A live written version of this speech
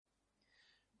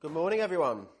Good morning,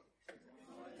 everyone.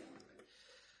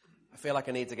 I feel like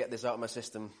I need to get this out of my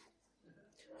system.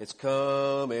 It's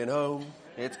coming home.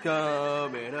 It's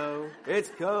coming home. It's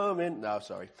coming. No,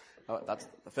 sorry. Oh, that's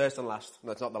the first and last.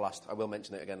 No, it's not the last. I will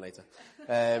mention it again later.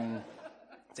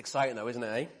 It's exciting though, isn't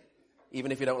it, eh?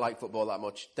 Even if you don't like football that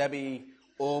much. Debbie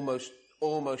almost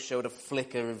showed a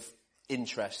flicker of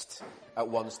interest at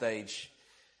one stage.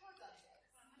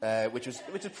 Which was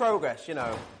progress, you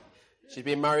know. She's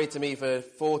been married to me for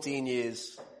 14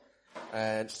 years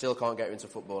and still can't get her into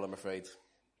football, I'm afraid.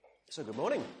 So good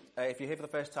morning. If you're here for the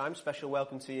first time, special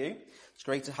welcome to you. It's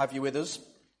great to have you with us.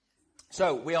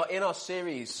 So we are in our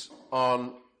series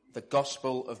on the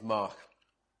Gospel of Mark,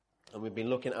 and we've been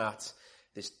looking at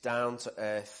this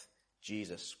down-to-earth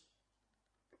Jesus.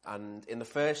 And in the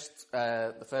first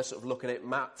sort of look at it,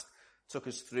 Matt took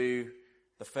us through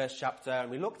the first chapter, and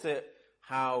we looked at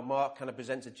how Mark kind of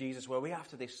presented Jesus, where we have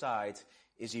to decide,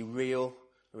 is he real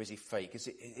or is he fake?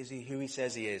 Is he who he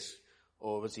says he is,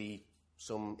 or is he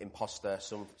some imposter,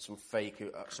 some fake,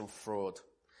 some fraud?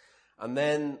 And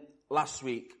then last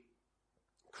week,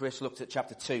 Chris looked at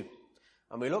chapter 2,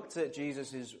 and we looked at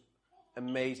Jesus'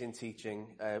 amazing teaching,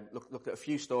 looked at a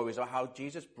few stories about how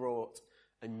Jesus brought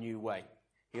a new way.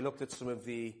 He looked at some of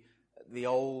the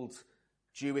old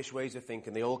Jewish ways of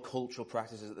thinking, the old cultural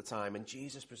practices at the time, and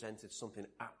Jesus presented something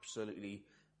absolutely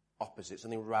opposite,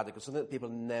 something radical, something that people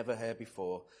never heard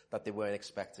before, that they weren't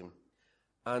expecting.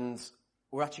 And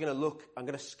we're actually going to look, I'm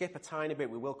going to skip a tiny bit,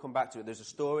 we will come back to it. There's a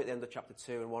story at the end of chapter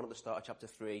 2 and one at the start of chapter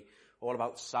 3, all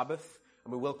about Sabbath,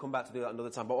 and we will come back to do that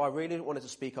another time. But what I really wanted to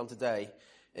speak on today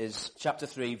is chapter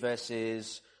 3,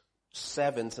 verses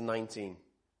 7 to 19.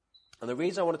 And the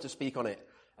reason I wanted to speak on it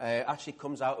actually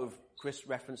comes out of Chris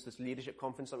referenced this leadership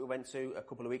conference that we went to a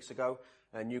couple of weeks ago,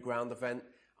 a New Ground event,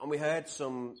 and we heard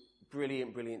some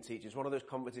brilliant teachers. One of those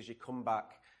conferences you come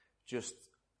back just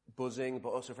buzzing, but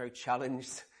also very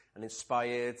challenged and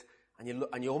inspired, and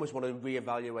you almost want to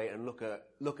reevaluate and look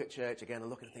at church again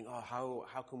and look and think, oh,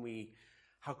 how can we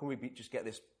just get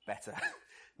this better?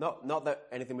 not that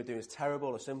anything we're doing is terrible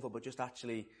or sinful, but just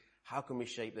actually how can we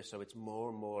shape this so it's more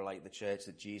and more like the church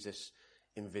that Jesus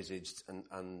envisaged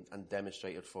and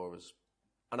demonstrated for us.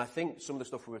 And I think some of the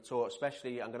stuff we were taught,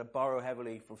 especially, I'm going to borrow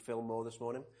heavily from Phil Moore this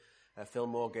morning. Phil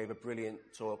Moore gave a brilliant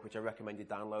talk, which I recommend you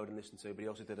download and listen to, but he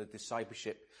also did a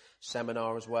discipleship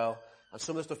seminar as well. And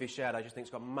some of the stuff he shared, I just think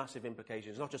it's got massive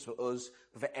implications, not just for us,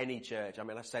 but for any church. I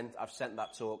mean, I've sent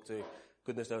that talk to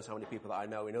goodness knows how many people that I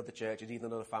know in other churches,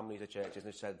 even other families of churches, and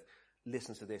they've said,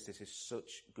 listen to this is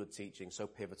such good teaching, so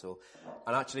pivotal.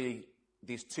 And actually,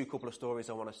 these couple of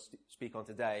stories I want to speak on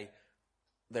today,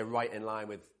 they're right in line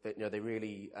with, they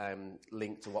really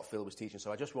link to what Phil was teaching.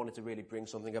 So I just wanted to really bring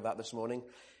something of that this morning.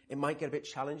 It might get a bit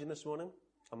challenging this morning.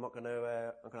 I'm not going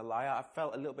to lie. I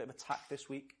felt a little bit of attack this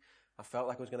week. I felt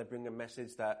like I was going to bring a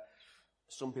message that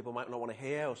some people might not want to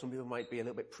hear, or some people might be a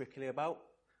little bit prickly about.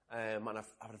 And I've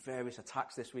had various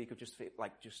attacks this week of just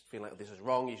feeling like this is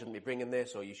wrong, you shouldn't be bringing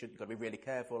this, or you've got to be really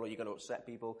careful, or you're going to upset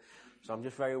people. So I'm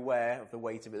just very aware of the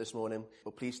weight of it this morning.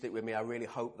 But please stick with me. I really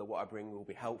hope that what I bring will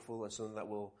be helpful and something that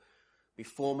will be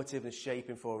formative and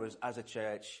shaping for us as a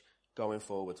church going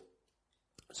forward.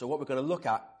 So what we're going to look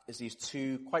at is these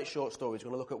two quite short stories.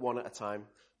 We're going to look at one at a time.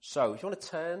 So if you want to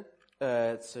turn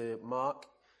to Mark,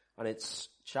 and it's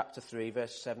chapter 3,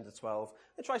 verse 7 to 12.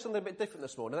 Let's try something a bit different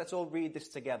this morning. Let's all read this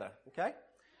together, okay?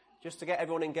 Just to get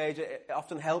everyone engaged. It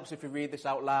often helps if we read this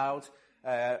out loud.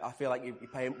 I feel like you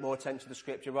pay more attention to the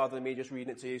scripture rather than me just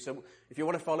reading it to you. So if you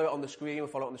want to follow it on the screen, we'll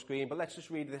follow it on the screen. But let's just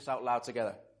read this out loud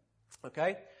together,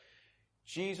 okay?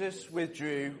 Jesus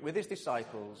withdrew with his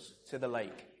disciples to the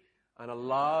lake, and a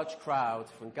large crowd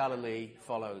from Galilee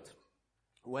followed.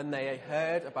 When they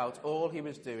heard about all he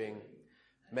was doing,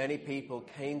 many people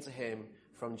came to him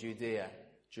from Judea,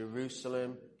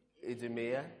 Jerusalem,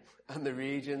 Idumea, and the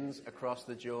regions across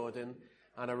the Jordan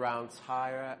and around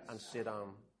Tyre and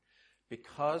Sidon.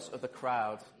 Because of the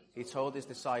crowd, he told his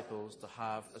disciples to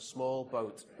have a small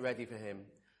boat ready for him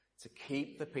to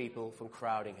keep the people from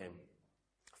crowding him.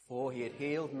 For he had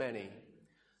healed many,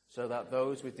 so that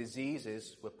those with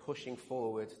diseases were pushing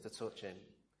forward to touch him.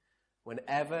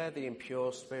 Whenever the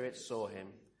impure spirits saw him,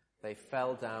 they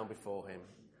fell down before him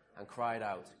and cried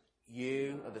out,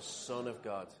 "You are the Son of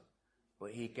God."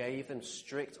 But he gave them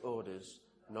strict orders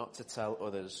not to tell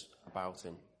others about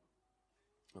him.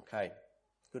 Okay,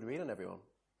 good reading, everyone.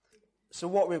 So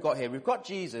what we've got here, we've got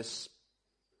Jesus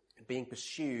being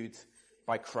pursued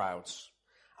by crowds.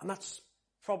 And that's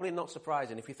probably not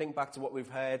surprising. If you think back to what we've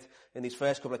heard in these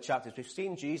first couple of chapters, we've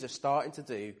seen Jesus starting to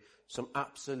do some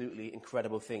absolutely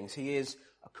incredible things. He is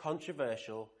a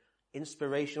controversial,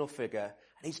 inspirational figure,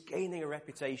 And he's gaining a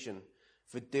reputation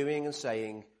for doing and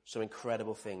saying some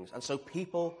incredible things. And so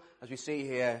people, as we see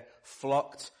here,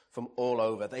 flocked from all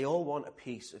over. They all want a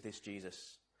piece of this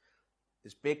Jesus.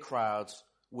 There's big crowds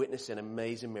witnessing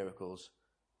amazing miracles.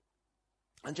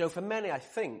 And Joe, for many, I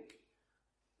think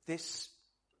this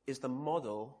is the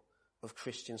model of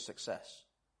Christian success.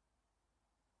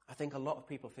 I think a lot of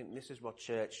people think this is what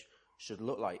church should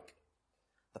look like.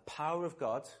 The power of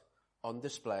God on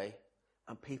display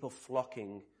and people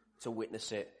flocking to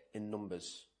witness it in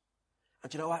numbers.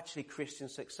 And actually Christian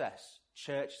success,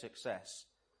 church success,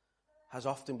 has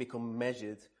often become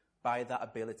measured by that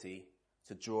ability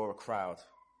to draw a crowd.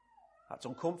 That's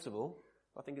uncomfortable,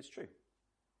 but I think it's true.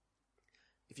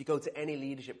 If you go to any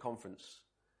leadership conference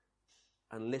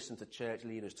and listen to church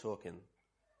leaders talking,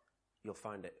 you'll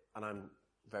find it. And I'm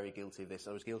very guilty of this.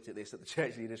 I was guilty of this at the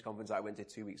church leaders conference I went to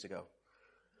 2 weeks ago.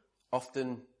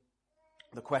 Often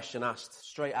the question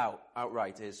asked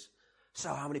outright is,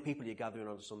 so how many people are you gathering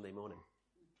on a Sunday morning?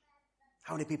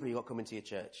 How many people have you got coming to your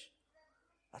church?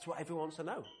 That's what everyone wants to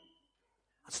know.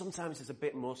 And sometimes it's a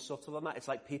bit more subtle than that. It's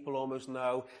like people almost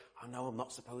know, I know I'm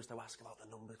not supposed to ask about the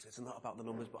numbers. It's not about the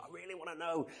numbers, but I really want to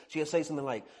know. So you'll say something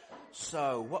like,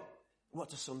 so what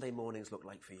do Sunday mornings look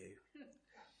like for you?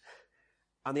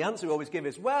 And the answer we always give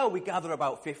is, well, we gather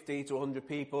about 50 to 100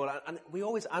 people. And we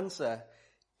always answer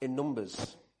in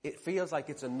numbers. It feels like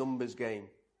it's a numbers game.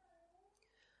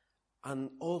 And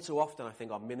all too often, I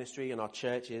think our ministry and our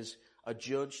churches are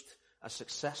judged as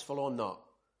successful or not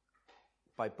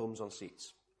by bums on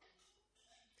seats.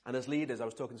 And as leaders, I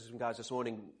was talking to some guys this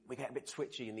morning, we get a bit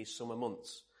twitchy in these summer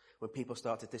months when people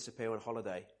start to disappear on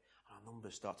holiday and our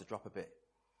numbers start to drop a bit.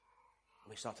 And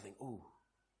we start to think, ooh,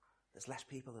 there's less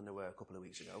people than there were a couple of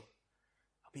weeks ago.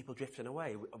 Are people drifting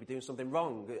away? Are we doing something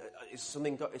wrong? Is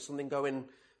something going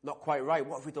not quite right?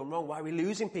 What have we done wrong? Why are we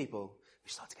losing people?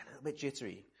 We start to get a little bit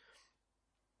jittery.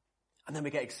 And then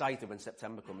we get excited when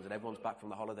September comes and everyone's back from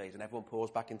the holidays and everyone pours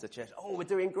back into church. Oh, we're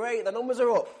doing great. The numbers are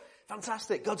up.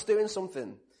 Fantastic. God's doing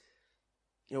something.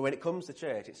 When it comes to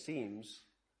church, it seems,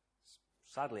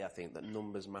 sadly, I think, that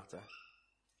numbers matter.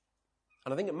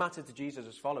 And I think it mattered to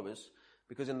Jesus' followers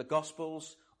because in the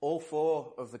Gospels, all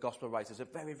 4 of the Gospel writers are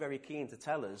very, very keen to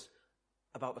tell us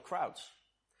about the crowds.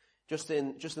 Just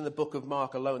in the book of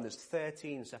Mark alone, there's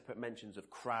 13 separate mentions of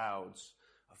crowds,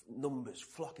 of numbers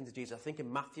flocking to Jesus. I think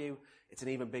in Matthew, it's an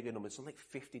even bigger number. It's something like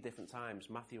 50 different times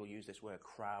Matthew will use this word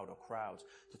crowd or crowds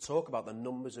to talk about the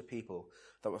numbers of people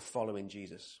that were following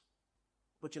Jesus.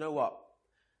 But you know what?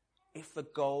 If the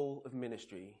goal of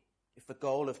ministry, if the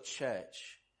goal of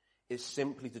church is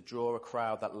simply to draw a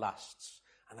crowd that lasts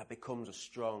and that becomes a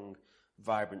strong,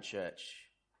 vibrant church,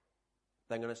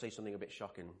 then I'm going to say something a bit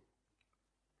shocking.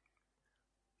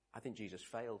 I think Jesus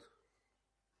failed.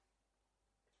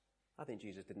 I think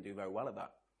Jesus didn't do very well at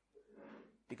that.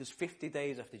 Because 50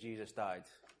 days after Jesus died,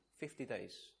 50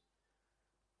 days,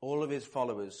 all of his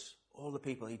followers, all the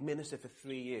people, he'd ministered for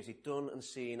 3 years. He'd done and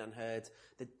seen and heard.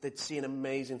 They'd seen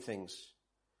amazing things.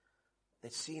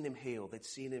 They'd seen him heal. They'd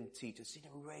seen him teach. They'd seen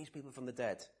him raise people from the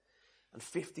dead. And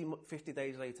 50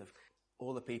 days later,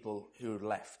 all the people who had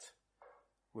left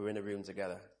were in a room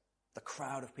together. The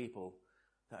crowd of people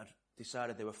that had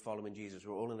decided they were following Jesus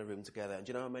were all in a room together. And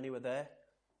do you know how many were there?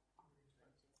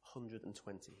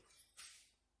 120.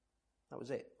 That was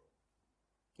it.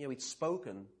 He'd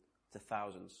spoken to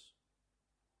thousands,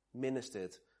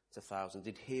 ministered to thousands.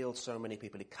 He'd healed so many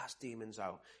people. He cast demons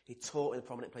out. He taught in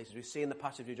prominent places. We see in the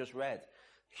passage we just read,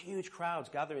 huge crowds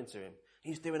gathering to him.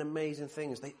 He's doing amazing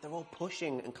things. They're all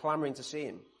pushing and clamoring to see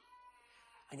him.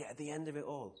 And yet at the end of it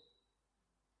all,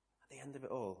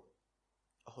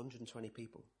 120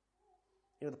 people.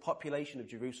 The population of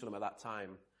Jerusalem at that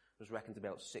time was reckoned to be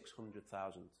about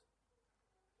 600,000.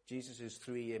 Jesus'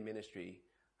 3-year ministry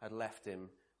had left him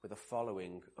with a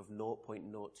following of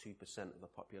 0.02% of the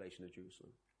population of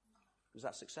Jerusalem. Was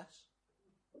that success?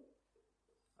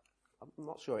 I'm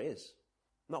not sure it is.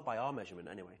 Not by our measurement,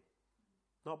 anyway.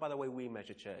 Not by the way we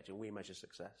measure church and we measure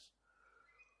success.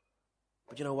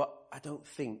 But you know what? I don't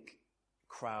think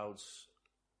crowds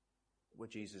were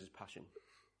Jesus' passion.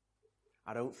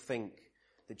 I don't think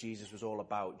that Jesus was all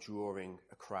about drawing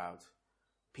a crowd.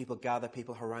 People gathered,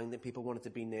 people harangued him, people wanted to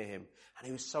be near him. And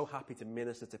he was so happy to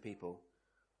minister to people.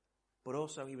 But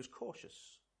also he was cautious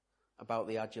about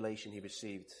the adulation he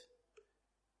received.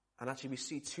 And actually we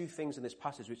see 2 things in this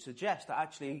passage which suggest that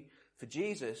actually for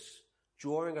Jesus,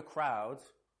 drawing a crowd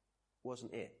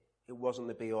wasn't it. It wasn't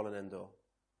the be-all and end-all.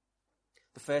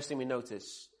 The first thing we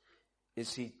notice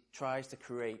is he tries to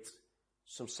create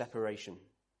some separation.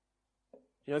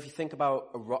 If you think about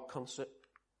a rock concert,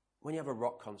 when you have a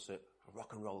rock concert, a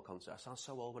rock and roll concert. I sound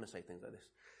so old when I say things like this.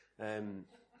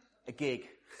 A gig.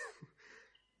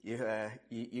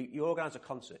 You organise a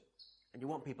concert and you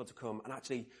want people to come, and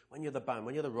actually when you're the band,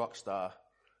 when you're the rock star,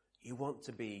 you want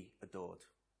to be adored.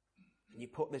 And you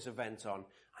put this event on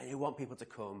and you want people to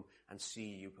come and see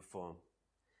you perform.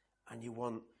 And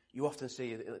you often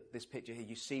see this picture here,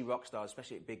 you see rock stars,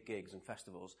 especially at big gigs and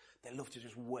festivals, they love to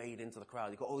just wade into the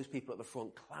crowd. You've got all these people at the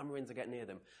front clamouring to get near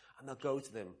them, and they'll go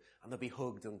to them and they'll be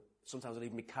hugged, and sometimes they'll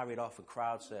even be carried off and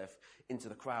crowd surf into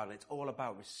the crowd. And it's all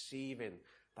about receiving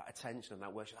that attention and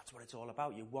that worship. That's what it's all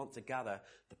about. You want to gather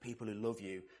the people who love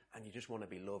you, and you just want to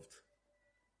be loved.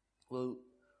 Well,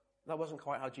 that wasn't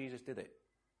quite how Jesus did it.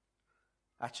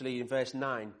 Actually, in verse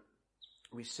 9,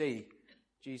 we see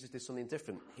Jesus did something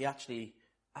different. He actually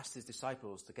asked his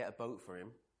disciples to get a boat for him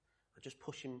and just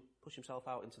push himself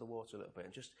out into the water a little bit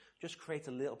and just create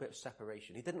a little bit of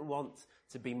separation. He didn't want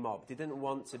to be mobbed. He didn't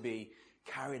want to be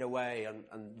carried away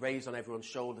and raised on everyone's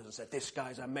shoulders and said, this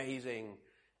guy's amazing.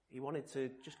 He wanted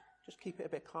to just keep it a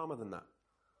bit calmer than that.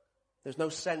 There's no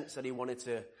sense that he wanted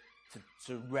to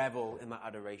revel in that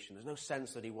adoration. There's no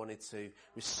sense that he wanted to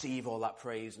receive all that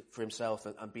praise for himself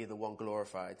and be the one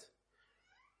glorified.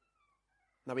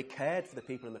 Now, he cared for the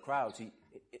people in the crowds.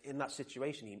 In that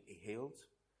situation, he healed.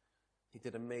 He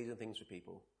did amazing things for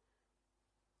people.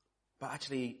 But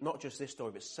actually, not just this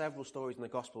story, but several stories in the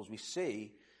Gospels, we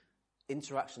see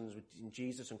interactions between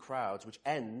Jesus and crowds which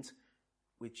end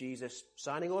with Jesus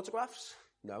signing autographs?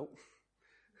 No.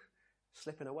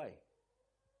 Slipping away.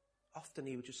 Often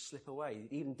he would just slip away.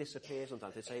 He'd even disappear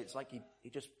sometimes. They'd say it's like he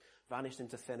just vanished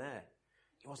into thin air.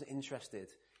 He wasn't interested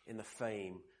in the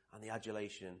fame and the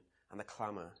adulation and the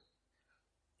clamour.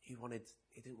 He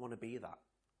didn't want to be that.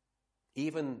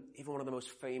 Even one of the most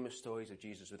famous stories of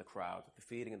Jesus with a crowd, the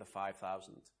feeding of the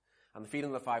 5,000. And the feeding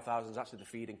of the 5,000 is actually the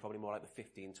feeding probably more like the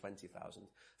 15,000, 20,000.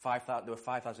 There were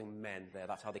 5,000 men there.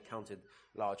 That's how they counted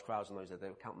large crowds in those days. They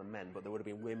would count the men, but there would have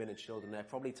been women and children there,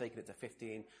 probably taking it to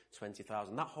 15,000,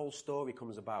 20,000. That whole story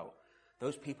comes about.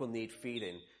 Those people need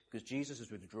feeding because Jesus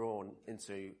is withdrawn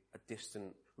into a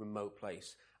distant, remote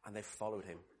place, and they've followed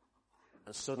him.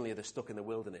 And suddenly they're stuck in the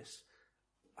wilderness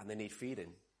and they need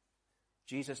feeding.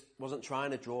 Jesus wasn't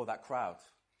trying to draw that crowd.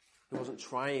 He wasn't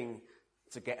trying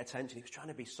to get attention. He was trying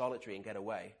to be solitary and get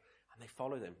away. And they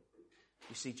followed him.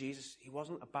 You see, Jesus, he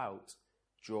wasn't about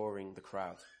drawing the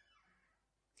crowd.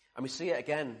 And we see it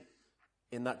again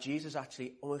in that Jesus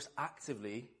actually almost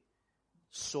actively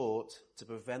sought to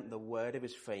prevent the word of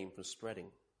his fame from spreading.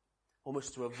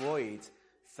 Almost to avoid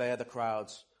further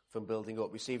crowds from building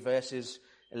up. We see verses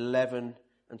 11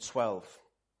 and 12.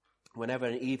 Whenever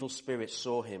an evil spirit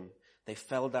saw him, they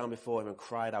fell down before him and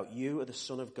cried out, "You are the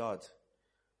Son of God."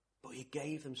 But he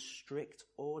gave them strict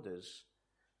orders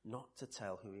not to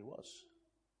tell who he was.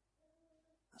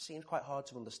 That seems quite hard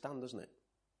to understand, doesn't it?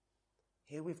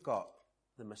 Here we've got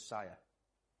the Messiah,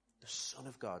 the Son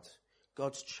of God,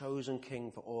 God's chosen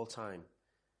king for all time.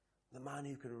 The man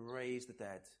who can raise the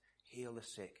dead, heal the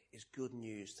sick, is good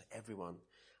news to everyone.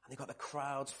 And they've got the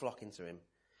crowds flocking to him.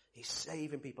 He's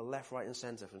saving people left, right and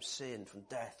centre from sin, from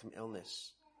death, from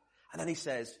illness. And then he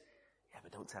says, yeah,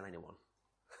 but don't tell anyone.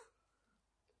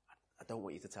 I don't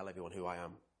want you to tell everyone who I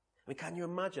am. I mean, can you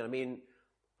imagine? I mean,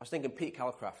 I was thinking Pete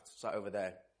Calcraft sat over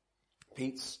there.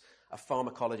 Pete's a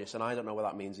pharmacologist, and I don't know what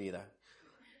that means either.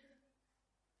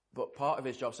 But part of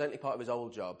his job, certainly part of his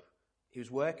old job, he was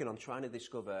working on trying to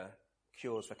discover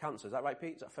cures for cancer. Is that right,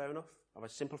 Pete? Is that fair enough? Have I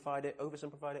simplified it,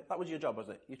 oversimplified it? That was your job,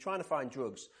 wasn't it? You're trying to find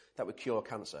drugs that would cure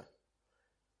cancer.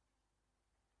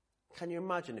 Can you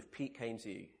imagine if Pete came to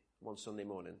you one Sunday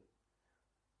morning?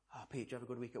 Oh, Pete, did you have a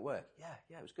good week at work?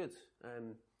 Yeah, it was good.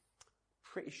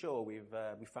 Pretty sure we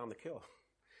found the cure.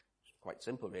 It's quite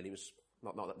simple, really. It was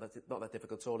not that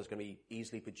difficult at all. It's going to be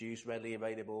easily produced, readily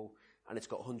available, and it's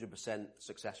got 100%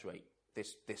 success rate.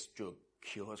 This drug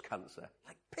cures cancer.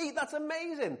 Like, Pete, that's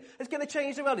amazing. It's going to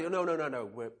change the world. No.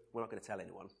 We're not going to tell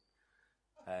anyone.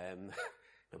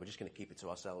 No, we're just going to keep it to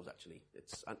ourselves, actually.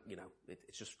 It's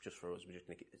just for us. We're just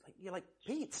going to keep it. You're like,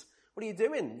 Pete, what are you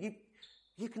doing?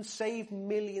 You can save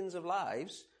millions of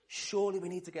lives. Surely we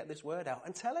need to get this word out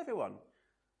and tell everyone.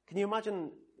 Can you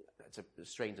imagine? It's a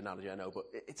strange analogy, I know, but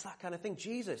it's that kind of thing.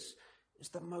 Jesus is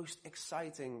the most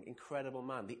exciting, incredible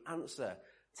man, the answer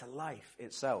to life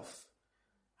itself.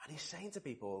 And he's saying to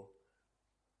people,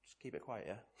 just keep it quiet,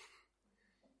 yeah?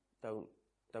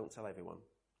 Don't tell everyone.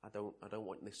 I don't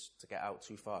want this to get out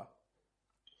too far.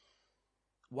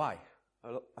 Why?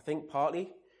 I think partly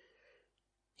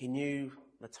he knew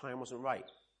the time wasn't right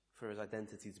for his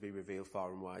identity to be revealed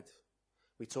far and wide.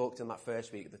 We talked in that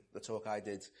first week, the talk I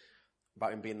did,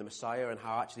 about him being the Messiah and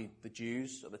how actually the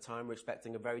Jews at the time were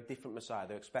expecting a very different Messiah.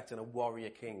 They were expecting a warrior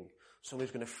king, someone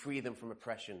who's going to free them from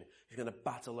oppression, who's going to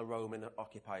battle the Roman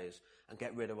occupiers and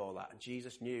get rid of all that. And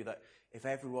Jesus knew that if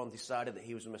everyone decided that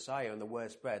he was a Messiah and the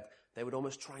word spread, they would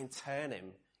almost try and turn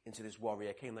him into this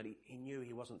warrior king that he knew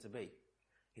he wasn't to be.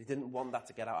 He didn't want that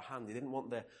to get out of hand. He didn't want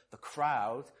the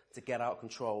crowd to get out of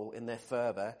control in their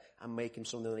fervour and make him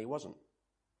something that he wasn't.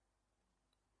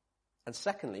 And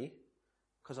secondly,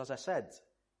 because as I said,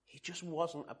 he just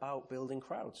wasn't about building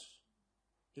crowds.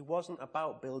 He wasn't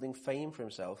about building fame for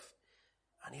himself.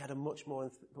 And he had a much more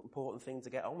important thing to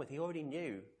get on with. He already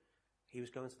knew he was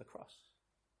going to the cross.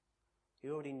 He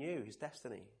already knew his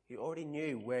destiny. He already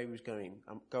knew where he was going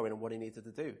and what he needed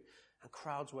to do. And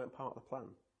crowds weren't part of the plan.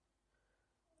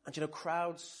 And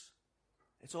crowds,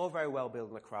 it's all very well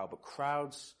building a crowd, but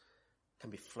crowds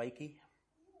can be flaky,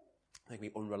 they can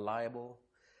be unreliable,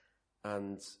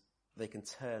 and they can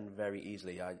turn very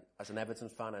easily. As an Everton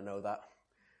fan, I know that.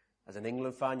 As an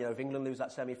England fan, if England lose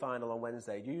that semi-final on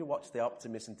Wednesday, you watch the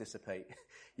optimism dissipate.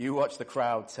 You watch the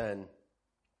crowd turn.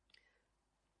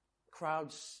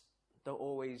 Crowds don't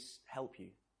always help you,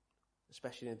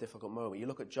 especially in a difficult moment. You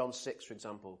look at John 6, for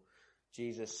example.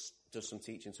 Jesus does some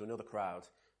teaching to another crowd.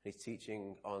 He's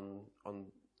teaching on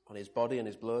his body and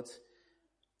his blood.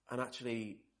 And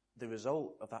actually, the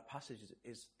result of that passage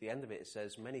is the end of it. It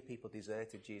says many people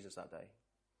deserted Jesus that day.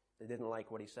 They didn't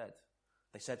like what he said.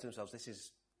 They said to themselves, this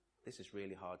is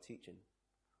really hard teaching.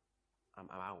 I'm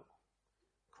out.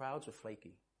 Crowds are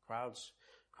flaky. Crowds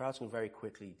can very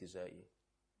quickly desert you.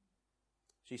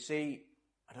 So you see,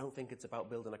 I don't think it's about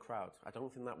building a crowd. I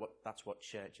don't think that's what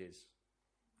church is.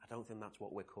 I don't think that's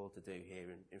what we're called to do here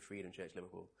in Freedom Church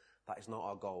Liverpool. That is not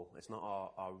our goal. It's not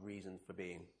our reason for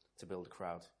being, to build a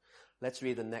crowd. Let's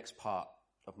read the next part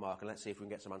of Mark and let's see if we can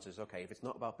get some answers. Okay, if it's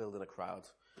not about building a crowd,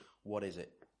 what is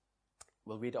it?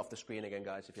 We'll read it off the screen again,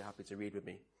 guys, if you're happy to read with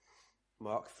me.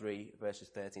 Mark 3, verses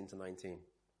 13 to 19.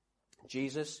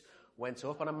 Jesus went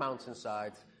up on a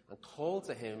mountainside and called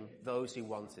to him those he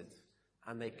wanted,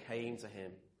 and they came to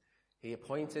him. He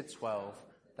appointed 12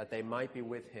 that they might be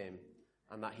with him,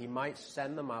 and that he might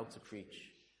send them out to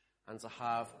preach, and to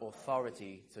have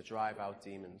authority to drive out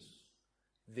demons.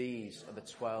 These are the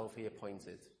 12 he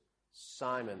appointed: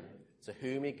 Simon, to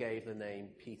whom he gave the name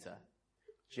Peter,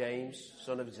 James,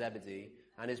 son of Zebedee,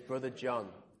 and his brother John.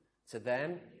 To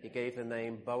them he gave the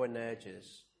name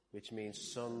Boanerges, which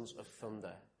means sons of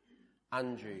thunder.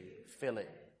 Andrew, Philip,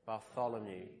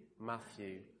 Bartholomew,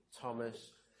 Matthew, Thomas,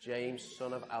 James,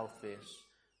 son of Alphaeus,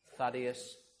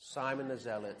 Thaddeus, Simon the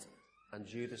Zealot, and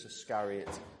Judas Iscariot,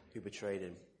 who betrayed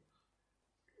him.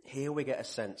 Here we get a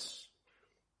sense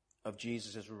of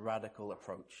Jesus' radical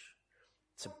approach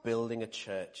to building a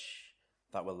church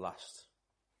that will last.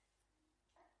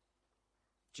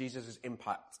 Jesus'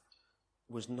 impact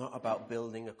was not about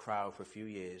building a crowd for a few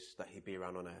years that he'd be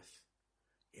around on earth.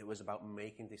 It was about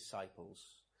making disciples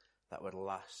that would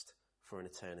last for an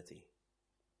eternity.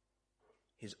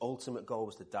 His ultimate goal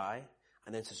was to die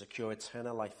and then to secure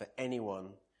eternal life for anyone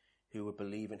who would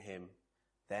believe in him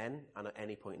then and at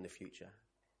any point in the future.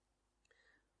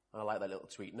 I like that little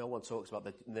tweet. No one talks about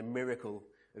the miracle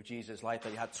of Jesus' life, that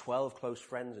he had 12 close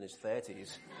friends in his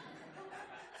 30s.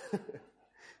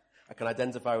 I can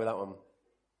identify with that one.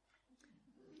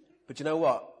 But you know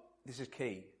what? This is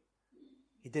key.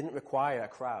 He didn't require a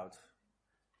crowd.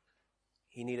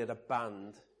 He needed a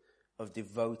band of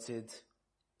devoted,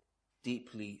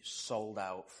 deeply sold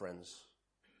out friends.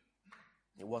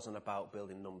 It wasn't about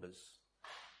building numbers.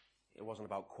 It wasn't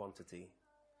about quantity.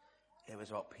 It was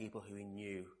about people who he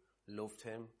knew loved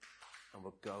him and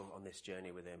would go on this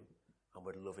journey with him and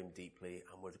would love him deeply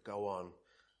and would go on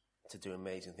to do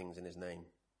amazing things in his name.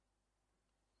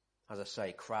 As I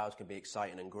say, crowds can be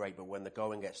exciting and great, but when the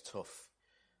going gets tough,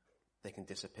 they can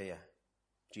disappear.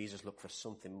 Jesus looked for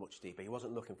something much deeper. He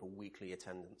wasn't looking for weekly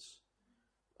attendance,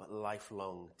 but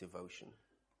lifelong devotion.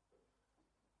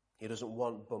 He doesn't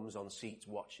want bums on seats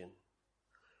watching.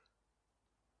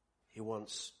 He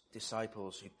wants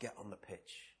disciples who get on the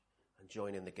pitch and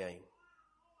join in the game.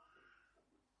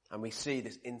 And we see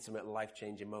this intimate,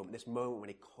 life-changing moment, this moment when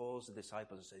he calls the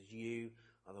disciples and says, "You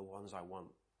are the ones I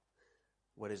want."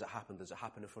 Where does it happen? Does it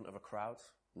happen in front of a crowd?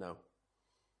 No.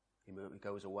 He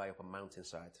goes away up a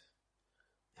mountainside.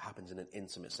 It happens in an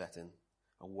intimate setting,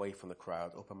 away from the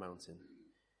crowd, up a mountain.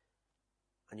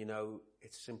 And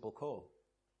it's a simple call.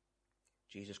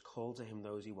 Jesus called to him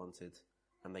those he wanted,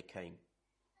 and they came.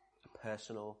 A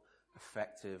personal,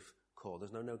 effective call.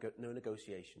 There's no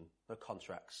negotiation, no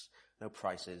contracts, no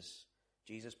prices.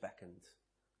 Jesus beckoned,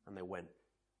 and they went.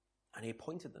 And he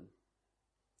appointed them.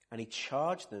 And he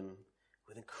charged them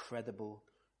with incredible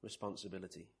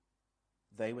responsibility.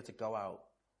 They were to go out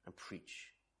and preach.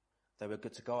 They were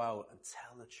good to go out and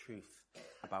tell the truth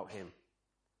about him.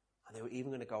 And they were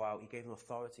even going to go out, he gave them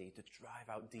authority to drive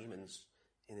out demons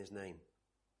in his name.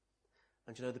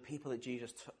 And you know, the people that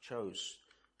Jesus chose,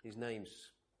 these names,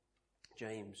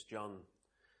 James, John,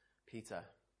 Peter,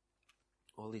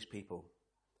 all these people,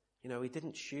 you know, he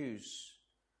didn't choose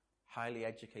highly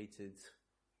educated,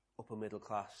 upper middle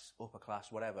class, upper class,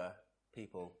 whatever,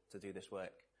 people to do this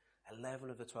work. 11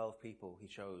 of the 12 people he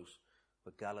chose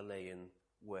were Galilean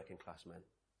working class men,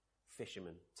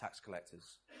 fishermen, tax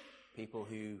collectors, people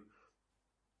who,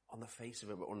 on the face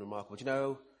of it, were unremarkable. Do you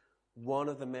know, one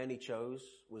of the men he chose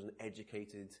was an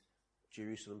educated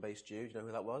Jerusalem-based Jew. Do you know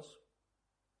who that was?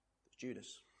 It was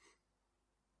Judas.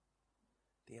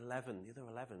 The other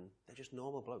 11, they're just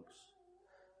normal blokes.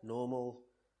 Normal,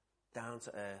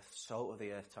 down-to-earth,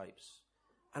 salt-of-the-earth types.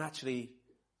 And actually,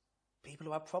 people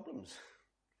who had problems.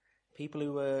 People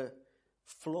who were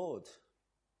flawed.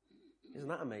 Isn't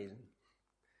that amazing?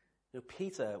 You know,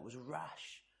 Peter was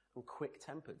rash and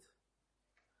quick-tempered.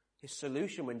 His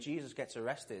solution when Jesus gets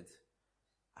arrested,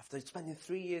 after spending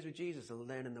 3 years with Jesus and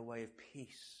learning the way of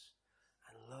peace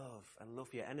and love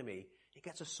for your enemy, he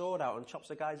gets a sword out and chops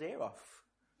the guy's ear off.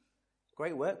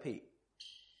 Great work, Pete.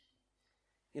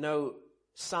 You know,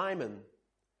 Simon,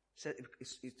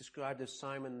 he's described as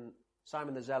Simon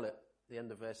the Zealot, the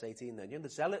end of verse 18 there. You know, the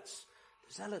Zealots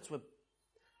were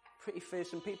pretty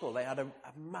fearsome people. They had a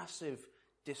massive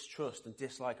distrust and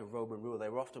dislike of Roman rule. They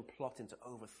were often plotting to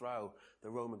overthrow the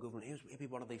Roman government. He'd be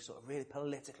one of these sort of really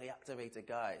politically activated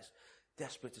guys,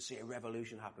 desperate to see a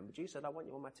revolution happen. But Jesus said, I want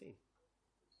you on my team.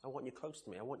 I want you close to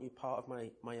me. I want you part of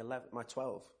my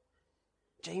 12.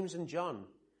 James and John,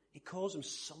 he calls them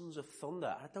sons of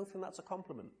thunder. I don't think that's a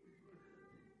compliment.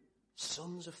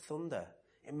 Sons of thunder.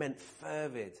 It meant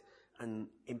fervid and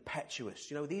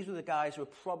impetuous. You know, these were the guys who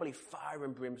were probably fire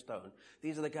and brimstone.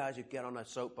 These are the guys who get on a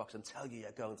soapbox and tell you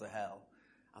you're going to hell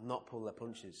and not pull their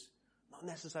punches. Not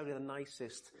necessarily the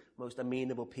nicest, most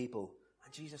amenable people.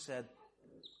 And Jesus said,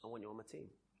 I want you on my team.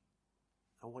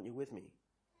 I want you with me.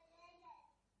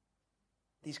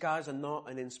 These guys are not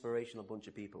an inspirational bunch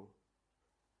of people.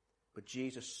 But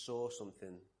Jesus saw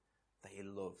something that he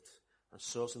loved and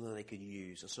saw something that he could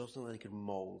use and saw something that he could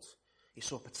mold. He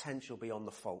saw potential beyond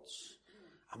the faults.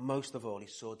 And most of all, he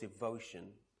saw devotion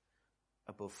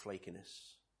above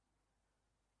flakiness.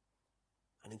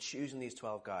 And in choosing these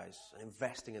 12 guys and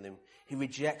investing in them, he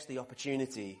rejects the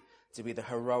opportunity to be the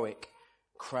heroic,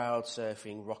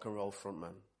 crowd-surfing rock and roll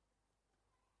frontman.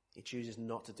 He chooses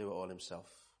not to do it all himself.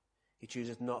 He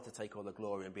chooses not to take all the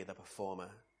glory and be the performer.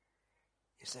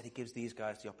 Instead, he gives these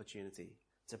guys the opportunity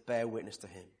to bear witness to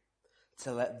him,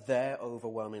 to let their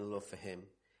overwhelming love for him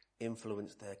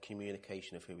influence their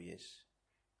communication of who he is.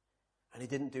 And he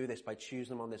didn't do this by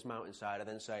choosing them on this mountainside and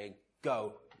then saying,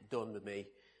 go, done with me.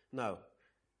 No,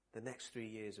 the next 3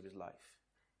 years of his life,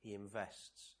 he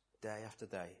invests day after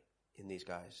day in these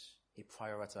guys. He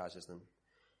prioritizes them.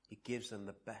 He gives them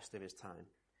the best of his time.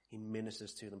 He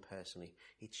ministers to them personally.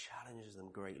 He challenges them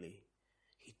greatly.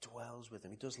 He dwells with them.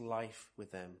 He does life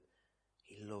with them.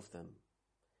 He loves them.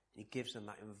 He gives them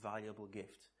that invaluable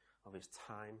gift of his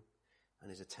time and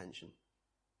his attention.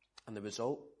 And the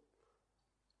result?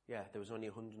 Yeah, there was only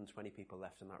 120 people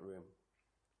left in that room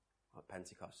at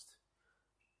Pentecost.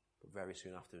 But very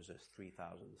soon after, there was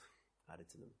 3,000 added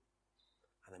to them.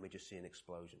 And then we just see an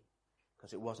explosion.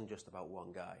 Because it wasn't just about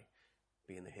one guy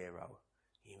being the hero.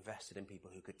 He invested in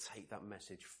people who could take that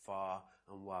message far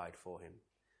and wide for him.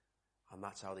 And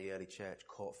that's how the early church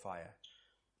caught fire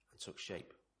and took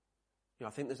shape. You know,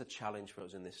 I think there's a challenge for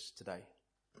us in this today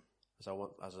as I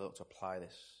look to apply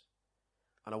this.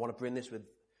 And I want to bring this with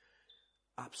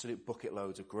absolute bucket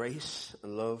loads of grace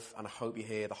and love. And I hope you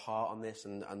hear the heart on this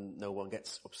and no one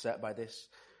gets upset by this.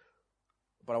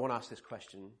 But I want to ask this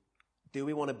question. Do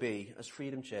we want to be, as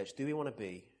Freedom Church, do we want to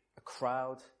be a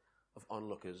crowd of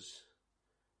onlookers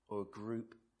or a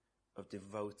group of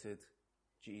devoted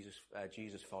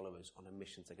Jesus followers on a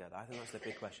mission together? I think that's the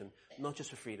big question, not just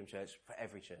for Freedom Church, for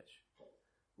every church.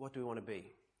 What do we want to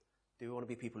be? Do we want to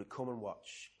be people who come and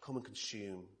watch, come and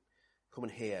consume, come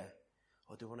and hear?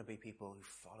 Or do we want to be people who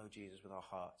follow Jesus with our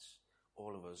hearts,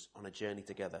 all of us, on a journey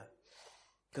together?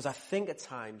 Because I think at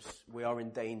times we are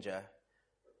in danger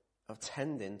of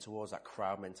tending towards that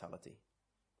crowd mentality.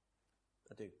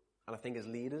 I do. And I think as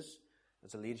leaders,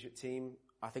 as a leadership team,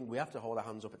 I think we have to hold our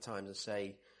hands up at times and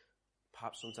say,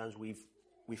 perhaps sometimes we've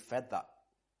fed that.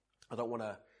 I don't want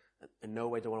to, in no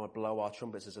way do I want to blow our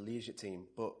trumpets as a leadership team,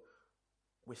 but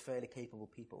we're fairly capable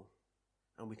people.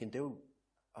 And we can do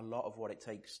a lot of what it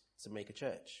takes to make a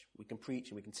church. We can preach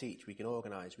and we can teach, we can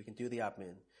organise, we can do the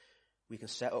admin, we can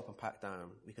set up and pack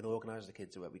down, we can organise the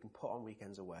kids' work, we can put on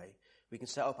weekends away, we can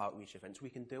set up outreach events, we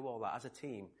can do all that. As a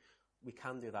team, we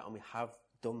can do that, and we have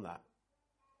done that.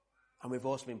 And we've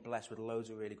also been blessed with loads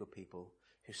of really good people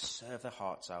who serve their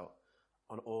hearts out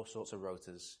on all sorts of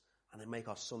rotas, and they make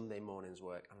our Sunday mornings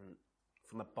work. And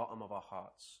from the bottom of our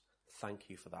hearts, thank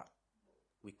you for that.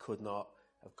 We could not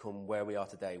have come where we are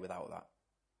today without that.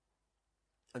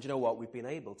 And you know what? We've been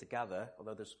able to gather,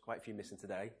 although there's quite a few missing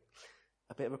today,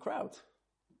 a bit of a crowd.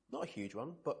 Not a huge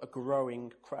one, but a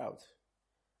growing crowd.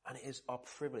 And it is our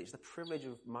privilege, the privilege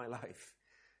of my life,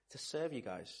 to serve you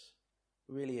guys.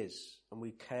 It really is. And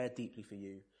we care deeply for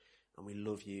you, and we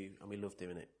love you, and we love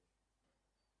doing it.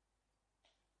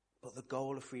 But the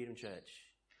goal of Freedom Church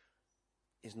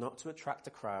is not to attract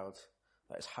a crowd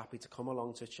that is happy to come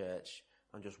along to church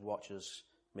and just watch us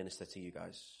minister to you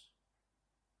guys.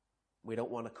 We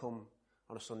don't want to come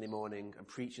on a Sunday morning and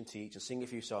preach and teach and sing a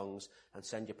few songs and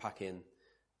send you packing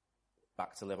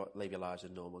back to live your lives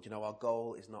as normal. Do you know, our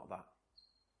goal is not that.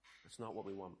 It's not what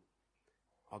we want.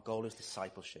 Our goal is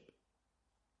discipleship.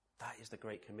 That is the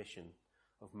Great Commission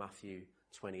of Matthew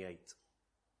 28.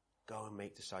 Go and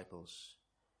make disciples.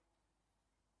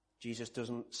 Jesus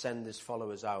doesn't send his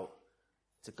followers out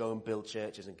to go and build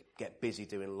churches and get busy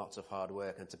doing lots of hard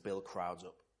work and to build crowds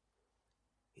up.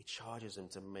 He charges them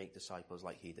to make disciples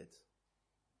like he did.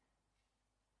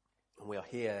 And we are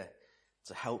here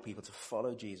to help people to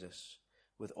follow Jesus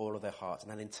with all of their hearts,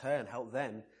 and then in turn help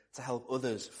them to help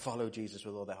others follow Jesus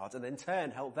with all their hearts, and in turn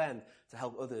help them to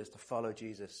help others to follow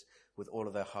Jesus with all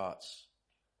of their hearts.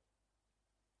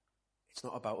 It's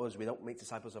not about us. We don't make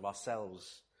disciples of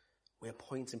ourselves. We are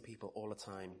pointing people all the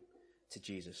time to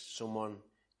Jesus, someone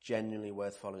genuinely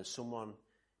worth following, someone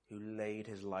who laid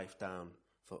his life down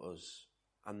for us,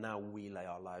 and now we lay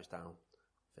our lives down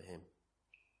for him.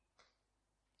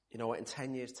 You know what? In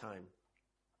 10 years' time,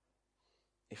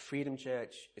 if Freedom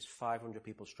Church is 500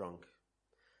 people strong,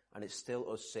 and it's still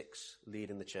us 6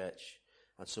 leading the church,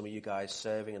 and some of you guys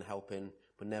serving and helping,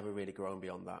 but never really growing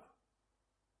beyond that,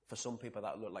 for some people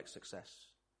that look like success.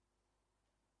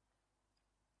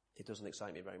 It doesn't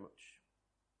excite me very much.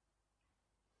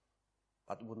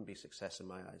 That wouldn't be success in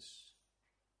my eyes.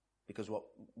 Because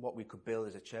what we could build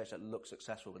is a church that looks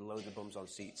successful with loads of bums on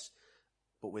seats,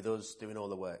 but with us doing all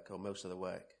the work, or most of the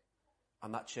work.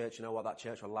 And that church, you know what, that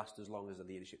church will last as long as the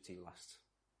leadership team lasts.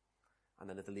 And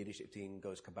then if the leadership team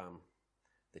goes kabam,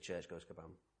 the church goes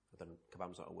kabam. I don't know,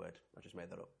 kabam's not a word, I just made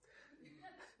that up.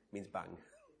 It means bang.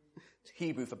 It's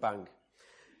Hebrew for bang.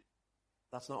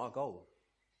 That's not our goal.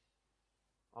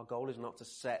 Our goal is not to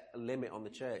set a limit on the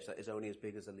church that is only as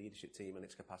big as the leadership team and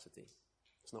its capacity.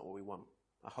 It's not what we want.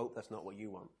 I hope that's not what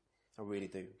you want. I really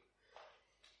do.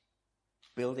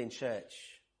 Building church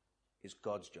is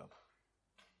God's job.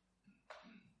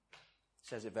 It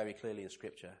says it very clearly in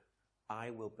Scripture. I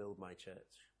will build my church.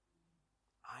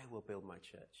 I will build my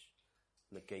church.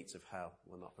 And the gates of hell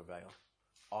will not prevail.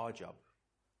 Our job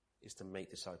is to make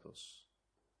disciples.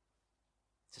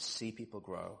 To see people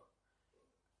grow,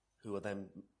 who will then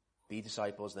be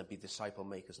disciples and then be disciple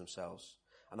makers themselves.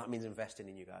 And that means investing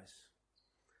in you guys.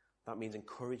 That means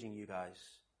encouraging you guys,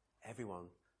 everyone,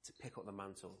 to pick up the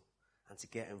mantle and to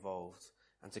get involved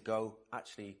and to go,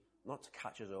 actually, not to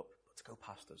catch us up, but to go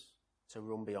past us, to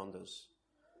run beyond us.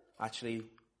 Actually,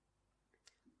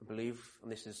 I believe,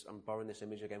 and I'm borrowing this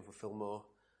image again from Phil Moore,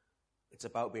 it's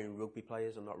about being rugby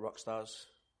players and not rock stars.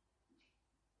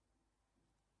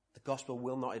 The gospel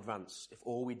will not advance if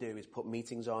all we do is put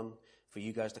meetings on for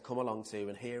you guys to come along to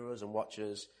and hear us and watch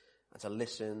us and to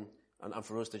listen and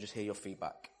for us to just hear your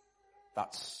feedback.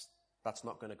 That's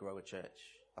not going to grow a church.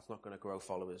 That's not going to grow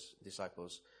followers,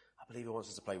 disciples. I believe he wants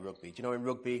us to play rugby. Do you know, in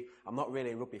rugby, I'm not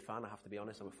really a rugby fan, I have to be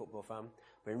honest, I'm a football fan.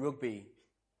 But in rugby,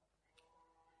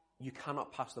 you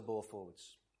cannot pass the ball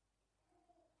forwards.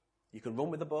 You can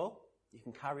run with the ball, you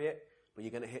can carry it, but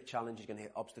you're going to hit challenges, you're going to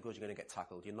hit obstacles, you're going to get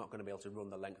tackled. You're not going to be able to run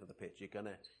the length of the pitch. You're going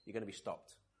to be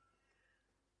stopped.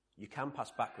 You can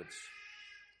pass backwards,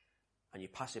 and you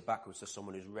pass it backwards to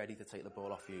someone who's ready to take the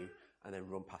ball off you and then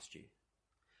run past you.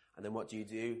 And then what do?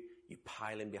 You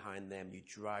pile in behind them, you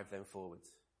drive them forward.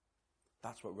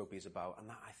 That's what rugby is about, and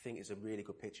that, I think, is a really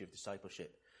good picture of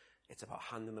discipleship. It's about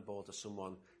handing the ball to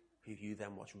someone who you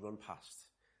then watch run past,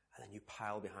 and then you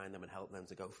pile behind them and help them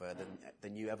to go further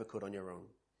than you ever could on your own.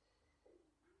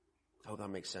 I hope that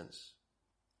makes sense.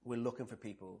 We're looking for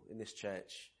people in this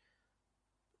church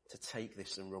to take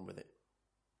this and run with it.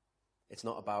 It's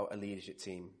not about a leadership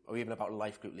team or even about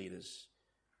life group leaders.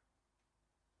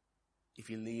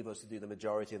 If you leave us to do the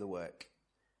majority of the work,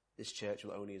 this church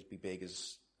will only be big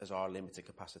as our limited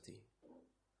capacity.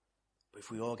 But if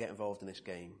we all get involved in this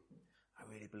game,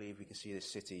 I really believe we can see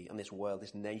this city and this world,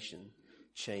 this nation,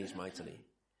 change mightily.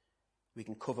 We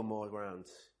can cover more ground,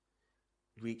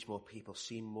 reach more people,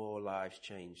 see more lives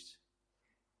changed.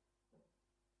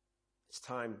 It's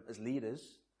time as leaders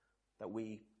that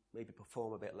we maybe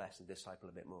perform a bit less and disciple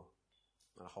a bit more.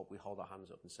 And I hope we hold our hands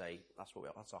up and say,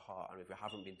 that's our heart. And if we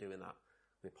haven't been doing that,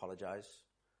 we apologize.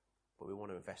 But we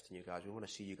want to invest in you guys. We want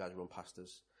to see you guys run past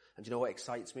us. And do you know what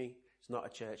excites me? It's not a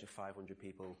church of 500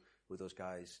 people with us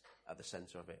guys at the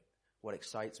center of it. What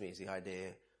excites me is the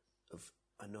idea of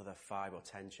another 5 or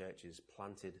 10 churches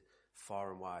planted far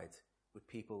and wide with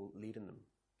people leading them,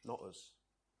 not us.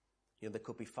 You know, there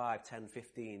could be 5, 10,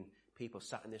 15 people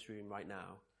sat in this room right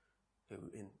now who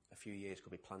in a few years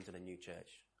could be planting a new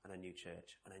church and a new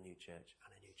church and a new church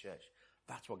and a new church.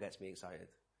 That's what gets me excited.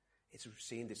 It's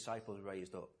seeing disciples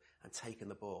raised up and taking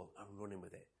the ball and running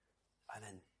with it and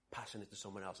then passing it to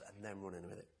someone else and then running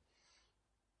with it.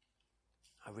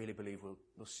 I really believe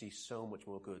we'll see so much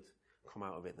more good come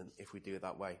out of it than if we do it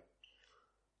that way.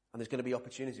 And there's going to be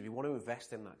opportunities. We want to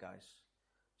invest in that, guys.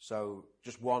 So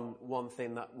just one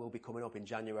thing that will be coming up in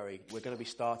January, we're going to be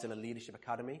starting a leadership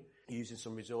academy using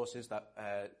some resources that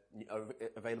are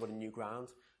available in New Ground.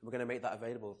 We're going to make that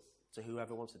available to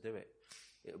whoever wants to do it.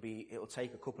 It'll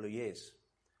take a couple of years.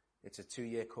 It's a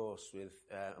 2-year course with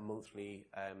monthly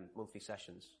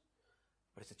sessions.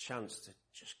 But it's a chance to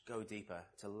just go deeper,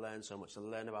 to learn so much, to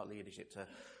learn about leadership,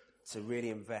 to really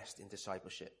invest in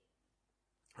discipleship.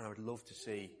 And I would love to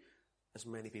see as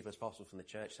many people as possible from the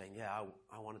church saying, yeah,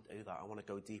 I want to do that. I want to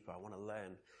go deeper. I want to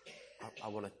learn. I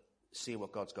want to see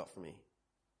what God's got for me.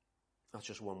 That's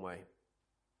just one way.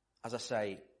 As I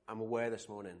say, I'm aware this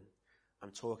morning,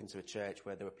 I'm talking to a church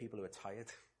where there are people who are tired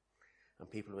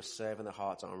and people who are serving their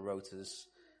hearts on rotas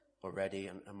already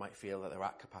and might feel that they're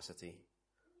at capacity.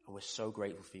 And we're so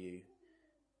grateful for you.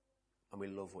 And we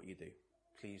love what you do.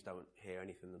 Please don't hear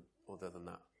anything other than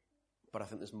that. But I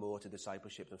think there's more to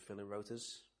discipleship than filling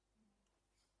rotas.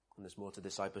 And there's more to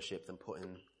discipleship than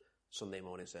putting Sunday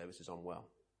morning services on well.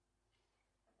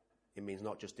 It means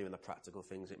not just doing the practical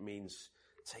things. It means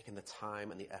taking the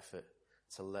time and the effort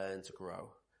to learn, to grow,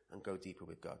 and go deeper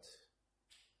with God.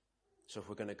 So if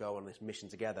we're going to go on this mission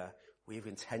together, we've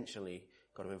intentionally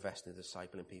got to invest in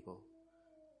discipling people.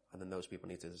 And then those people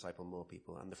need to disciple more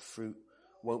people. And the fruit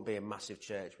won't be a massive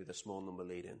church with a small number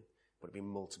leading, but it'll be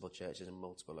multiple churches in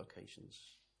multiple locations,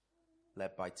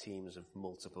 led by teams of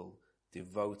multiple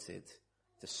devoted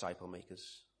disciple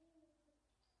makers.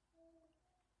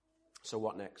 So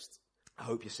what next? I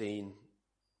hope you're seeing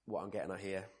what I'm getting at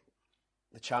here.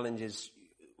 The challenge is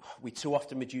we too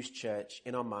often reduce church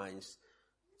in our minds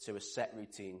to a set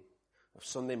routine of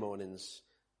Sunday mornings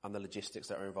and the logistics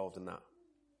that are involved in that.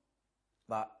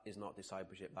 That is not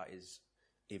discipleship. That is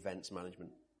events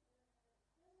management.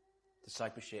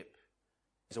 Discipleship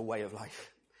is a way of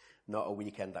life, not a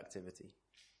weekend activity.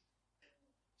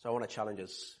 So I want to challenge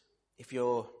us. If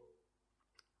you're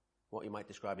what you might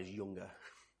describe as younger,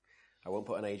 I won't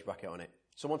put an age bracket on it.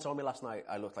 Someone told me last night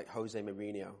I looked like Jose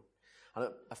Mourinho. And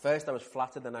at first I was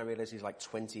flattered, then I realized he's like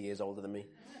 20 years older than me.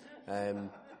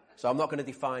 So I'm not going to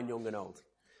define young and old.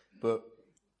 But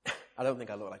I don't think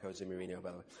I look like Jose Mourinho,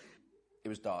 by the way. It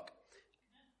was dark.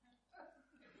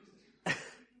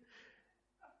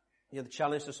 The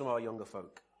challenge to some of our younger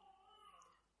folk.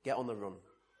 Get on the run.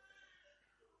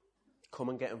 Come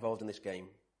and get involved in this game.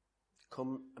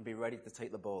 Come and be ready to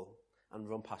take the ball and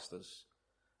run past us.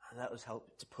 And let us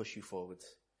help to push you forward.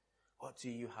 What do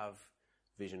you have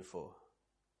vision for?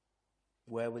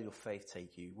 Where will your faith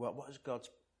take you? What has God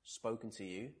spoken to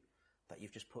you that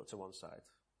you've just put to one side?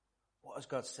 What has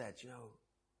God said?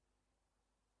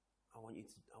 I want you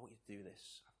to do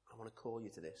this. I want to call you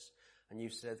to this. And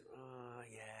you've said,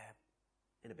 yeah,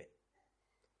 in a bit.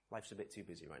 Life's a bit too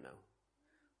busy right now.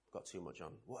 I've got too much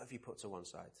on. What have you put to one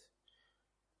side?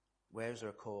 Where is there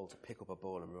a call to pick up a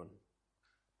ball and run?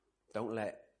 Don't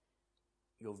let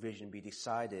your vision be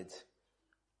decided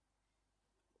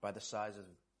by the size of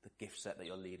the gift set that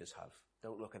your leaders have.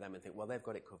 Don't look at them and think, well, they've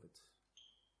got it covered.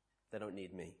 They don't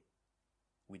need me.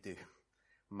 We do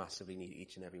massively need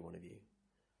each and every one of you.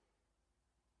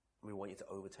 We want you to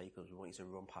overtake us. We want you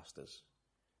to run past us.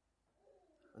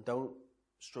 And don't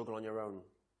struggle on your own.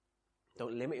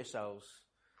 Don't limit yourselves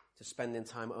to spending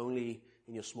time only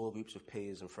in your small groups of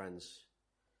peers and friends.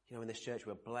 In this church,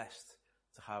 we're blessed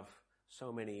to have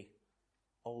so many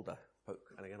older folk.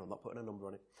 And again, I'm not putting a number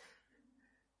on it.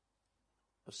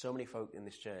 But so many folk in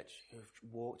this church who have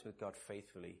walked with God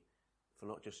faithfully for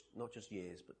not just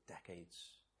years, but decades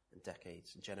and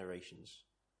decades and generations.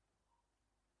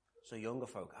 So younger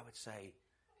folk, I would say,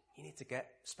 you need to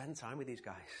spend time with these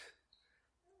guys.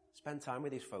 Spend time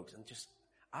with these folks and just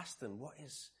ask them, what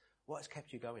has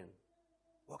kept you going?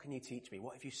 What can you teach me?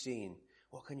 What have you seen?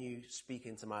 What can you speak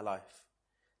into my life?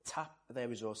 Tap their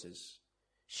resources.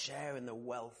 Share in the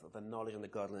wealth of the knowledge and the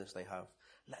godliness they have.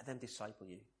 Let them disciple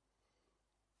you.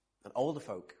 And older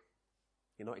folk,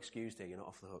 you're not excused here. You're not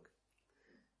off the hook.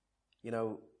 You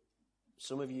know,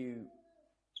 some of you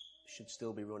should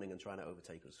still be running and trying to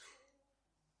overtake us.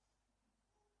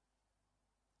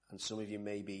 And some of you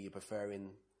maybe you're preferring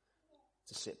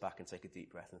to sit back and take a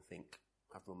deep breath and think,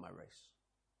 I've run my race.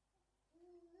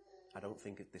 I don't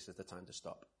think this is the time to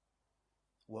stop.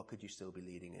 What could you still be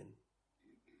leading in?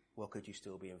 What could you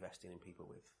still be investing in people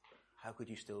with? How could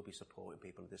you still be supporting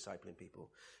people and discipling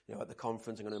people? You know, at the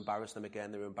conference, I'm going to embarrass them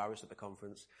again. They were embarrassed at the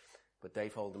conference. But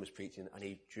Dave Holden was preaching and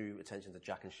he drew attention to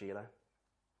Jack and Sheila.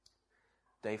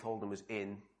 Dave Holden was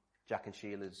in Jack and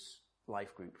Sheila's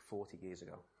life group 40 years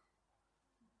ago.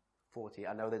 40.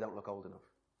 I know they don't look old enough.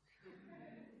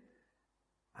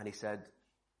 And he said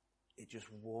it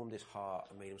just warmed his heart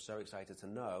and made him so excited to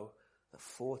know that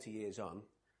 40 years on,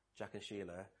 Jack and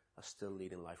Sheila are still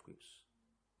leading life groups,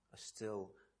 are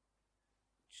still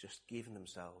just giving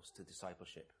themselves to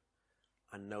discipleship.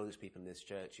 I know there's people in this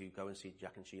church who go and see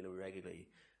Jack and Sheila regularly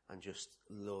and just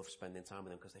love spending time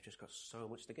with them because they've just got so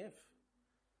much to give.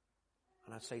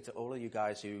 And I'd say to all of you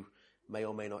guys who may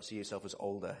or may not see yourself as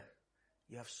older,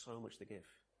 you have so much to give.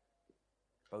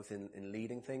 Both in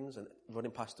leading things and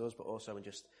running past us, but also in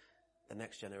just the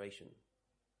next generation.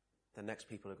 The next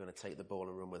people are going to take the ball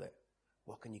and run with it.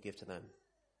 What can you give to them?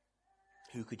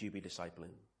 Who could you be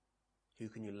discipling? Who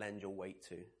can you lend your weight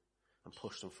to and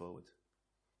push them forward?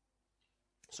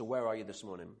 So where are you this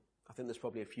morning? I think there's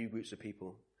probably a few groups of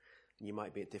people, and you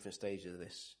might be at different stages of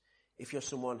this. If you're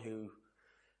someone who,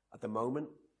 at the moment,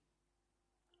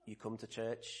 you come to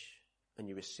church and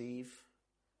you receive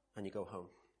and you go home.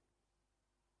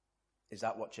 Is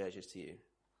that what church is to you?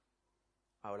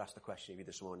 I would ask the question of you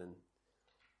this morning.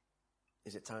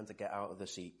 Is it time to get out of the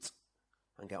seat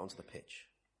and get onto the pitch?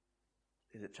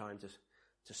 Is it time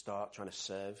to start trying to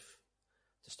serve,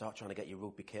 to start trying to get your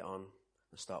rugby kit on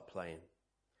and start playing?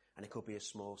 And it could be a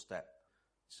small step,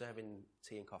 serving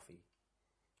tea and coffee,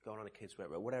 going on a kids' work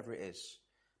road, whatever it is,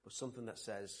 but something that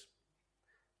says,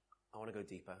 I want to go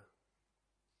deeper.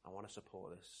 I want to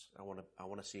support this. I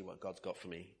want to see what God's got for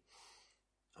me.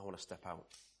 I want to step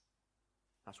out.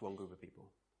 That's one group of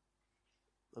people.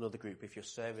 Another group, if you're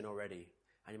serving already,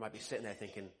 and you might be sitting there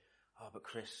thinking, oh, but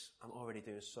Chris, I'm already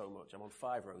doing so much. I'm on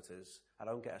 5 rotas. I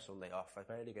don't get a Sunday off. I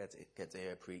barely get to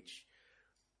hear preach.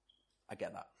 I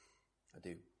get that. I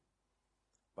do.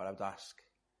 But I would ask,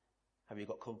 have you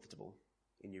got comfortable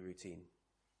in your routine?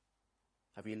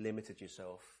 Have you limited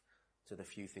yourself to the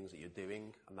few things that you're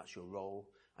doing, and that's your role,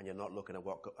 and you're not looking at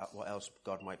what else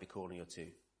God might be calling you to?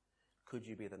 Could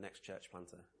you be the next church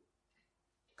planter?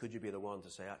 Could you be the one to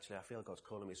say, actually, I feel God's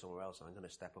calling me somewhere else and I'm going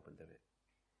to step up and do it?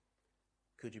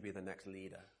 Could you be the next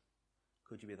leader?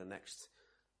 Could you be the next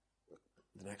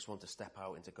one to step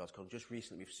out into God's call? Just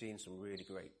recently, we've seen some really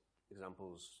great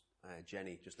examples.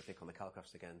 Jenny, just to pick on the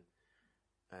Calcraft again,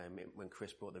 when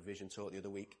Chris brought the vision talk the other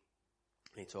week,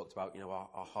 and he talked about,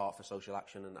 our heart for social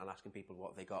action and asking people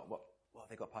what they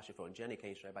got passion for. And Jenny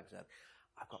came straight back and said,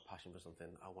 I've got passion for something.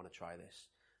 I want to try this.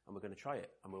 And we're going to try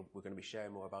it. And we're going to be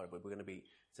sharing more about it. But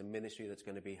it's a ministry that's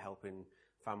going to be helping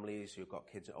families who've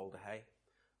got kids at Alder Hay.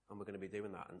 And we're going to be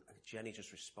doing that. And Jenny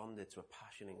just responded to a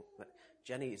passion.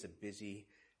 Jenny is a busy,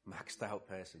 maxed out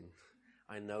person.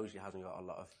 I know she hasn't got a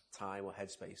lot of time or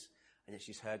headspace. And yet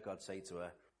she's heard God say to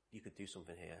her, you could do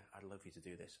something here. I'd love you to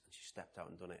do this. And she stepped out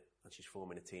and done it. And she's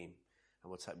forming a team.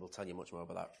 And we'll tell you much more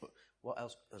about that. But what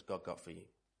else has God got for you?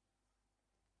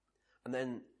 And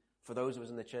then for those of us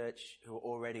in the church who are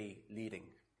already leading,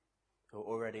 who are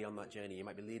already on that journey, you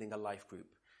might be leading a life group,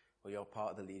 or you're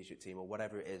part of the leadership team, or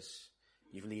whatever it is.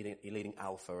 You're leading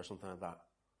Alpha or something like that.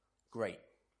 Great.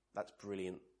 That's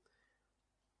brilliant.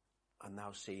 And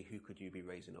now see, who could you be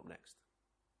raising up next?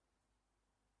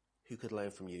 Who could learn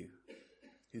from you?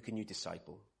 Who can you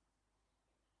disciple?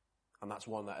 And that's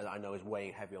one that I know is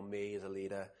weighing heavy on me as a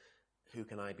leader. Who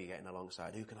can I be getting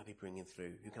alongside? Who can I be bringing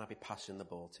through? Who can I be passing the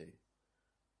ball to?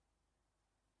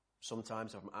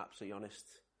 Sometimes, if I'm absolutely honest,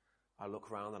 I look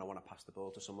around and I want to pass the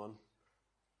ball to someone,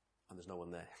 and there's no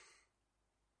one there.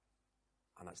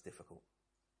 And that's difficult.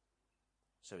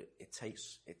 So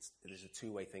there's a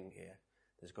two-way thing here.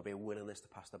 There's got to be a willingness to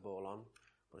pass the ball on,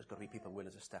 but there's got to be people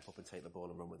willing to step up and take the ball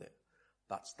and run with it.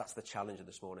 That's the challenge of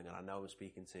this morning, and I know I'm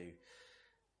speaking to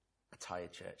a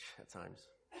tired church at times.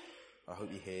 I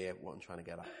hope you hear what I'm trying to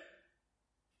get at.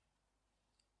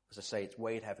 As I say, it's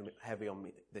weighed heavy on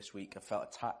me this week. I felt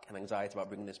attack and anxiety about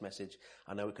bringing this message.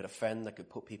 I know it could offend, it could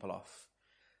put people off.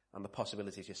 And the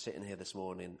possibilities, you're sitting here this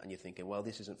morning and you're thinking, well,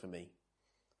 this isn't for me.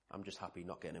 I'm just happy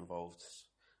not getting involved.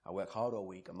 I work hard all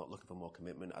week. I'm not looking for more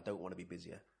commitment. I don't want to be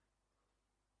busier.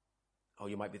 Or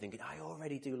you might be thinking, I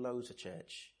already do loads of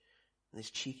church. And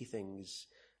this cheeky thing is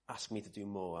asking me to do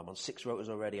more. I'm on 6 rotas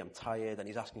already. I'm tired and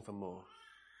he's asking for more.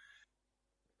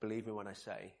 Believe me when I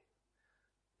say,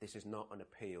 this is not an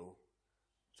appeal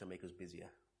to make us busier.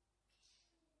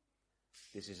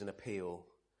 This is an appeal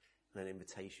and an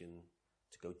invitation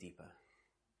to go deeper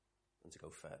and to go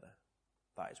further.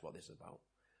 That is what this is about.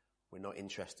 We're not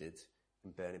interested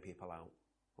in burning people out.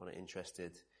 We're not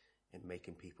interested in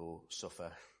making people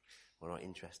suffer. We're not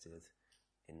interested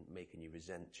in making you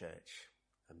resent church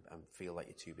and feel like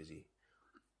you're too busy.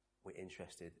 We're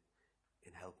interested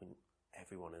in helping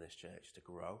everyone in this church to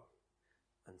grow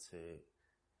and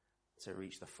to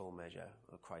reach the full measure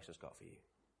that Christ has got for you.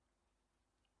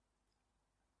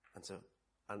 And to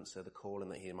answer the calling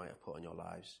that he might have put on your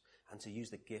lives and to use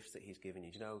the gifts that he's given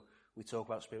you. Do you know, we talk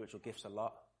about spiritual gifts a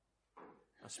lot.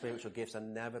 Our spiritual gifts are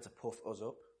never to puff us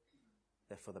up.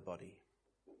 They're for the body.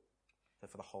 They're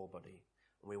for the whole body.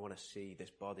 And we want to see this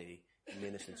body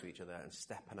ministering to each other and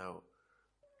stepping out.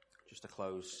 Just to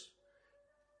close,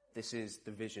 this is the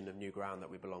vision of New Ground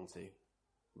that we belong to.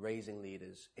 Raising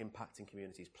leaders, impacting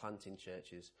communities, planting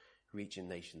churches, reaching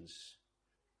nations.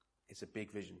 It's a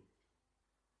big vision.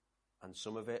 And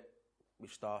some of it,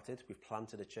 we've started, we've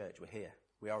planted a church, we're here.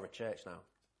 We are a church now.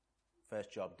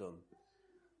 First job done.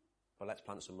 But let's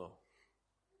plant some more.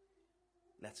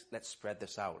 Let's spread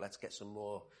this out. Let's get some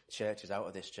more churches out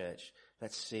of this church.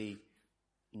 Let's see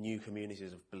new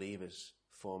communities of believers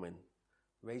forming.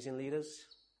 Raising leaders,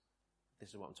 this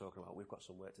is what I'm talking about. We've got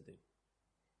some work to do.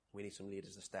 We need some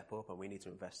leaders to step up and we need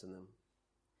to invest in them.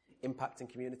 Impacting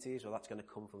communities, well, that's going to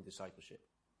come from discipleship.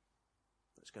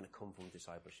 It's going to come from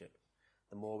discipleship.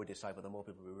 The more we disciple, the more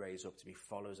people we raise up to be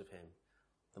followers of him,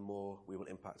 the more we will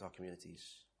impact our communities.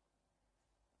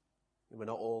 We're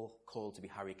not all called to be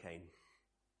Harry Kane.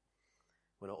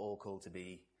 We're not all called to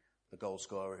be the goal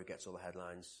scorer who gets all the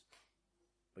headlines.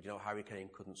 But you know, Harry Kane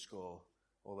couldn't score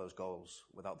all those goals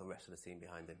without the rest of the team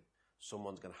behind him.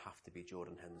 Someone's going to have to be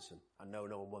Jordan Henderson. I know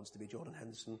no one wants to be Jordan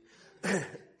Henderson.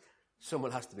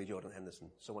 Someone has to be Jordan Henderson.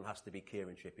 Someone has to be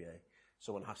Kieran Trippier.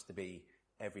 Someone has to be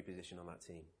every position on that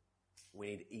team. We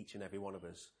need each and every one of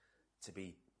us to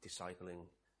be discipling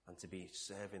and to be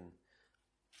serving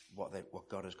what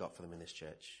God has got for them in this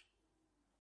church.